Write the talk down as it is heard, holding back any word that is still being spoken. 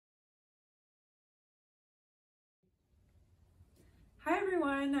Hi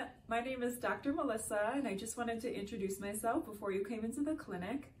everyone, my name is Dr. Melissa and I just wanted to introduce myself before you came into the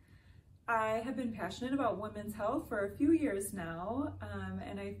clinic. I have been passionate about women's health for a few years now,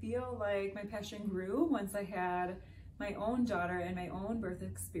 and I feel like my passion grew once I had my own daughter and my own birth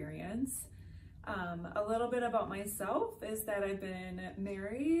experience. A little bit about myself is that I've been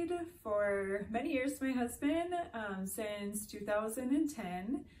married for many years to my husband since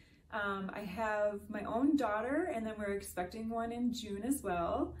 2010. I have my own daughter and then we're expecting one in June as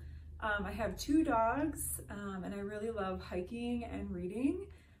well. I have 2 dogs and I really love hiking and reading.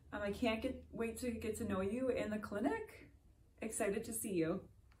 I can't wait to get to know you in the clinic. Excited to see you.